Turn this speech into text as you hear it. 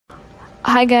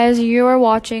Hi guys, you are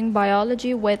watching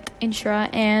Biology with Inshara,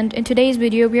 and in today's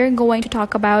video we are going to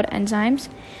talk about enzymes.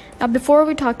 Now before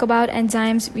we talk about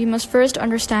enzymes, we must first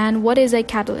understand what is a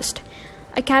catalyst.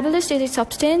 A catalyst is a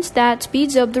substance that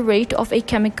speeds up the rate of a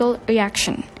chemical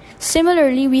reaction.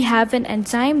 Similarly, we have an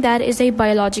enzyme that is a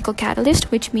biological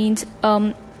catalyst, which means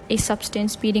a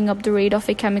substance speeding up the rate of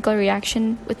a chemical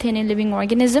reaction within a living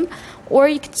organism, or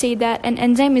you could say that an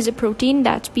enzyme is a protein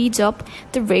that speeds up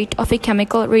the rate of a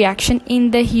chemical reaction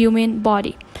in the human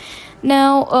body.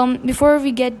 Now, before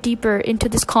we get deeper into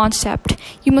this concept,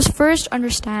 you must first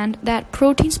understand that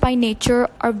proteins by nature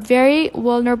are very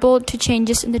vulnerable to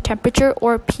changes in the temperature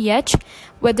or pH,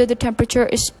 whether the temperature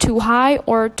is too high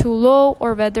or too low,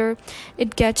 or whether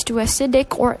it gets too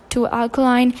acidic or too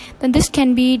alkaline. Then this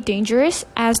can be dangerous,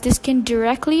 as this can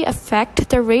directly affect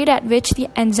the rate at which the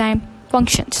enzyme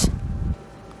functions.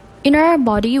 In our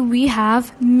body, we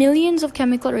have millions of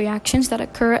chemical reactions that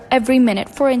occur every minute.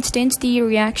 For instance, the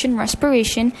reaction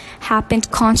respiration happens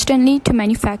constantly to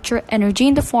manufacture energy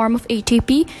in the form of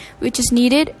ATP, which is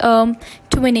needed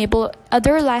to enable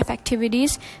other life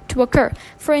activities to occur.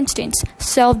 For instance,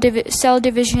 cell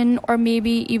division, or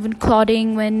maybe even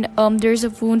clotting when there's a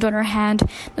wound on our hand.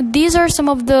 These are some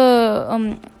of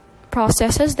the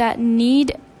processes that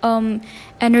need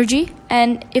energy,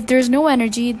 and if there's no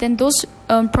energy, then those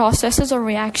processes or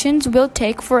reactions will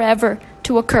take forever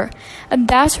to occur. And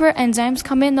that's where enzymes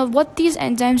come in. Now what these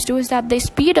enzymes do is that they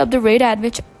speed up the rate at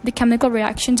which the chemical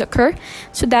reactions occur,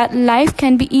 so that life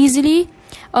can be easily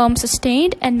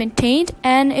sustained and maintained.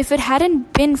 And if it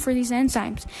hadn't been for these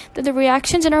enzymes, that the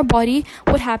reactions in our body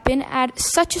would happen at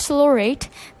such a slow rate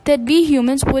that we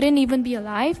humans wouldn't even be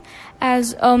alive,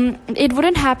 as it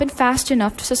wouldn't happen fast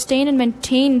enough to sustain and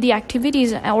maintain the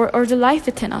activities or the life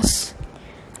within us.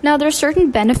 Now, there are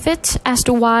certain benefits as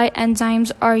to why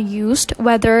enzymes are used,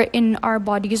 whether in our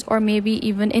bodies or maybe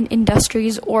even in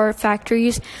industries or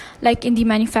factories, like in the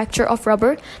manufacture of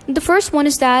rubber. The first one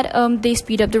is that they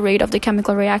speed up the rate of the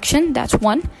chemical reaction. That's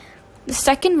one. The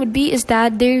second would be is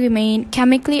that they remain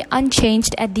chemically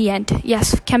unchanged at the end.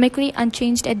 Yes, chemically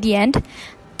unchanged at the end.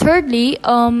 Thirdly,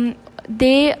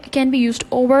 they can be used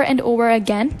over and over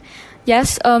again.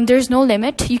 Yes, there's no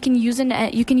limit. You can use an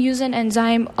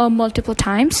enzyme multiple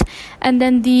times. And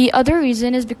then the other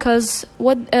reason is because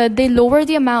they lower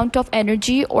the amount of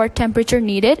energy or temperature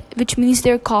needed, which means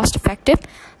they're cost effective.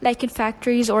 Like in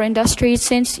factories or industries,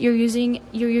 since you're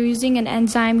using an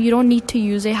enzyme, you don't need to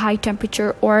use a high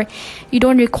temperature, or you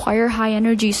don't require high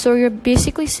energy. So you're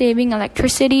basically saving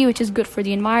electricity, which is good for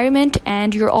the environment,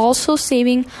 and you're also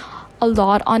saving a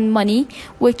lot on money,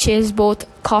 which is both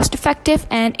cost effective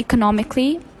and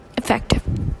economically effective.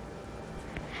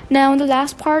 Now in the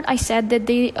last part, I said that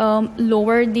they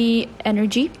lower the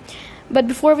energy. But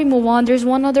before we move on, there's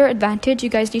one other advantage you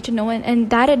guys need to know,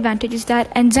 and that advantage is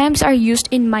that enzymes are used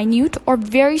in minute or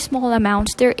very small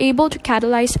amounts. They're able to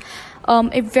catalyze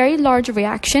a very large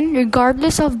reaction,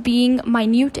 regardless of being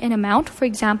minute in amount. For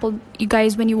example, you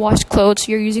guys, when you wash clothes,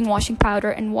 you're using washing powder,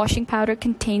 and washing powder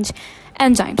contains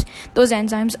enzymes. Those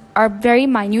enzymes are very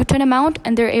minute in amount,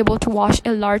 and they're able to wash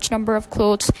a large number of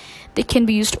clothes. They can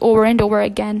be used over and over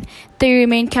again. They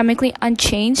remain chemically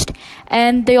unchanged,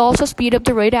 and they also speed up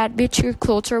the rate at which your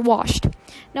clothes are washed.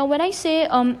 Now, when I say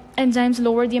enzymes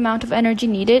lower the amount of energy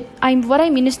needed, what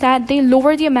I mean is that they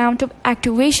lower the amount of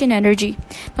activation energy.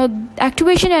 Now,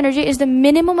 activation energy is the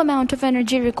minimum amount of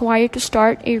energy required to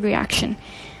start a reaction.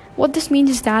 What this means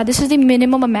is that this is the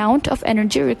minimum amount of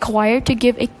energy required to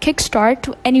give a kickstart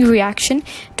to any reaction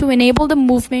to enable the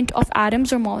movement of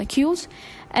atoms or molecules.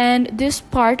 And this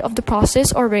part of the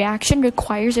process or reaction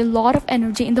requires a lot of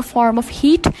energy in the form of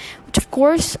heat, which of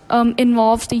course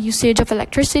involves the usage of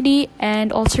electricity,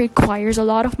 and also requires a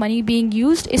lot of money being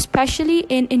used, especially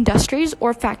in industries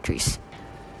or factories.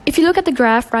 If you look at the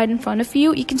graph right in front of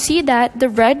you, you can see that the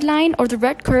red line or the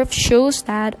red curve shows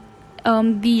that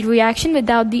the reaction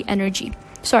without the enzyme.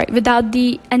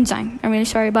 I'm really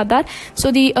sorry about that.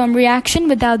 So the reaction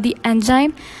without the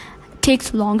enzyme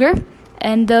takes longer,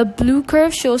 and the blue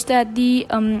curve shows that the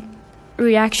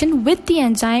reaction with the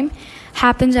enzyme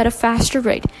happens at a faster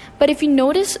rate. But if you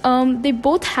notice, they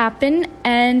both happen,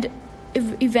 and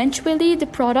eventually the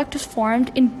product is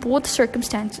formed in both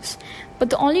circumstances. But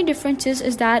the only difference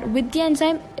is that with the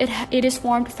enzyme, it is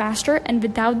formed faster, and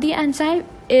without the enzyme,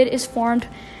 it is formed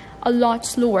a lot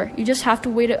slower. You just have to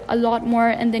wait a lot more,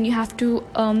 and then you have to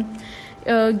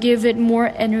give it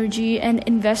more energy and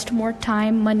invest more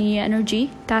time, money, energy.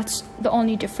 That's the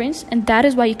only difference, and that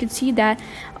is why you can see that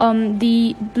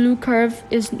the blue curve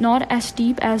is not as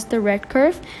steep as the red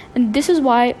curve. And this is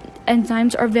why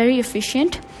enzymes are very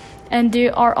efficient and they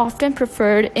are often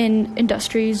preferred in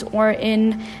industries or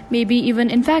in maybe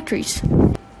even in factories.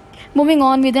 Moving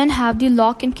on, we then have the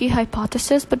lock and key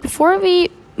hypothesis. But before we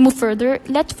move further,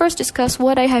 let's first discuss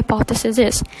what a hypothesis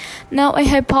is. Now, a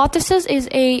hypothesis is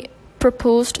a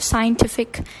proposed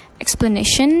scientific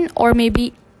explanation, or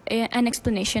maybe an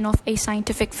explanation of a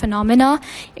scientific phenomena.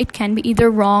 It can be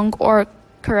either wrong or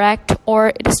correct, or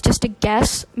it is just a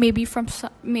guess, maybe from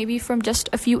just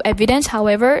a few evidence.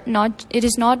 However, it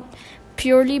is not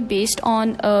purely based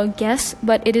on a guess,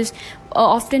 but it is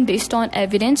often based on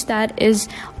evidence that is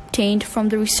obtained from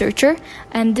the researcher,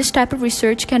 and this type of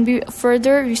research can be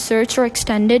further researched or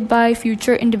extended by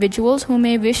future individuals who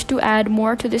may wish to add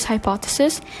more to this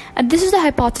hypothesis. And this is the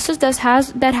hypothesis that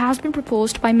has been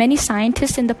proposed by many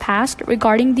scientists in the past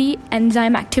regarding the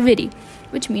enzyme activity,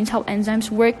 which means how enzymes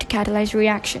work to catalyze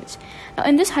reactions. Now,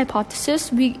 in this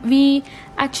hypothesis, we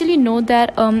actually know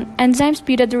that enzymes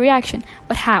speed up the reaction,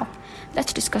 but how?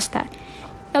 Let's discuss that.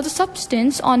 Now, the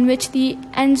substance on which the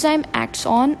enzyme acts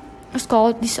on is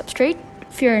called the substrate.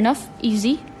 Fair enough,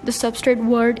 easy. The substrate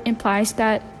word implies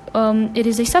that it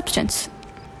is a substance.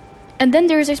 And then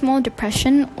there is a small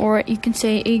depression, or you can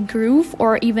say a groove,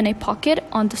 or even a pocket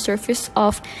on the surface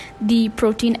of the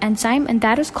protein enzyme, and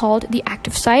that is called the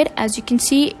active site, as you can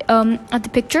see at the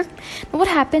picture. Now, what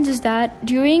happens is that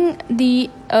during the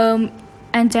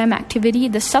enzyme activity,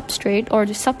 the substrate or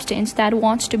the substance that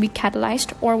wants to be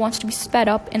catalyzed or wants to be sped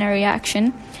up in a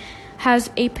reaction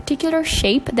has a particular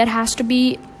shape that has to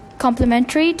be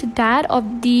complementary to that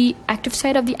of the active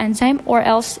site of the enzyme, or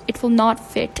else it will not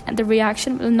fit and the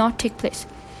reaction will not take place.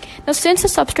 Now, since the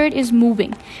substrate is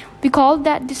moving, we call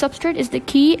that the substrate is the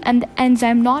key and the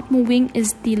enzyme not moving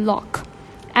is the lock,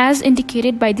 as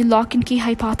indicated by the lock and key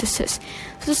hypothesis.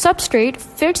 So the substrate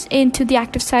fits into the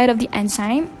active site of the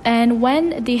enzyme, and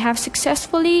when they have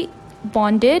successfully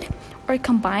bonded or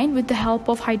combined with the help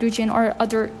of hydrogen or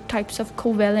other types of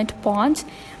covalent bonds,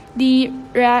 the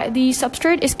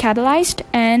substrate is catalyzed,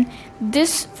 and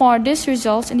this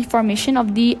results in the formation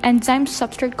of the enzyme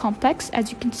substrate complex,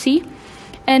 as you can see.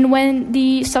 And when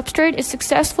the substrate is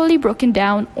successfully broken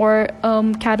down or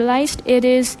catalyzed, it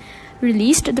is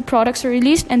released, the products are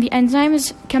released, and the enzyme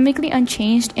is chemically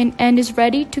unchanged and is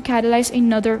ready to catalyze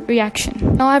another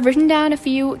reaction. Now, I've written down a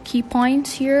few key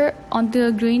points here on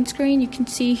the green screen. You can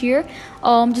see here,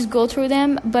 just go through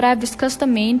them, but I've discussed the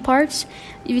main parts,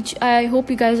 which I hope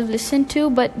you guys have listened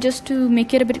to, but just to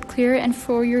make it a bit clear and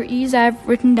for your ease, I've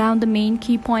written down the main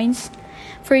key points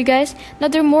for you guys. Now,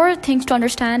 there are more things to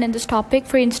understand in this topic.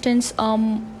 For instance,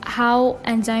 how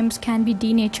enzymes can be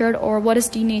denatured, or what is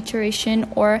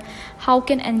denaturation, or how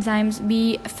can enzymes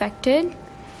be affected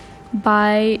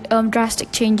by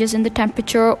drastic changes in the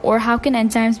temperature, or how can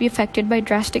enzymes be affected by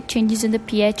drastic changes in the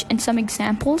pH, and some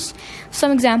examples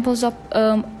of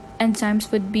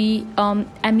enzymes would be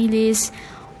amylase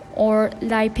or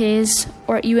lipase,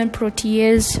 or even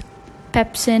protease,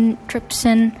 pepsin,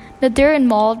 trypsin, that they're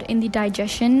involved in the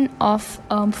digestion of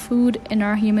food in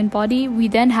our human body. We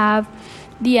then have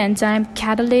the enzyme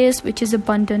catalase, which is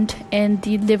abundant in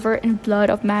the liver and blood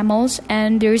of mammals,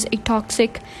 and there's a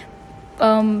toxic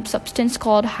substance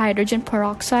called hydrogen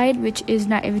peroxide, which is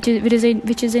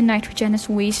a nitrogenous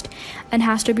waste and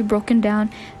has to be broken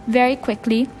down very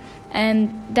quickly,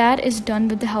 and that is done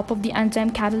with the help of the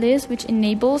enzyme catalase, which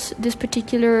enables this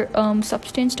particular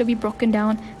substance to be broken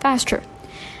down faster.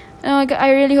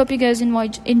 I really hope you guys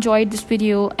enjoyed this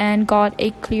video and got a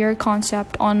clear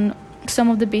concept on some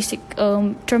of the basic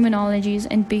terminologies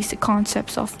and basic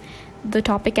concepts of the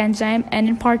topic enzyme. And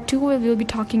in part 2, we will be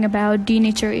talking about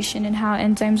denaturation and how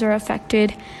enzymes are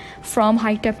affected from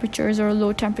high temperatures or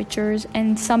low temperatures,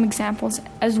 and some examples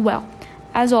as well.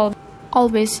 As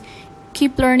always,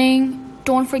 keep learning.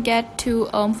 Don't forget to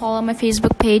follow my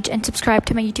Facebook page and subscribe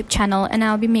to my YouTube channel, and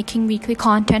I'll be making weekly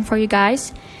content for you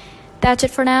guys. That's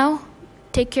it for now.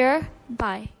 Take care.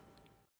 Bye.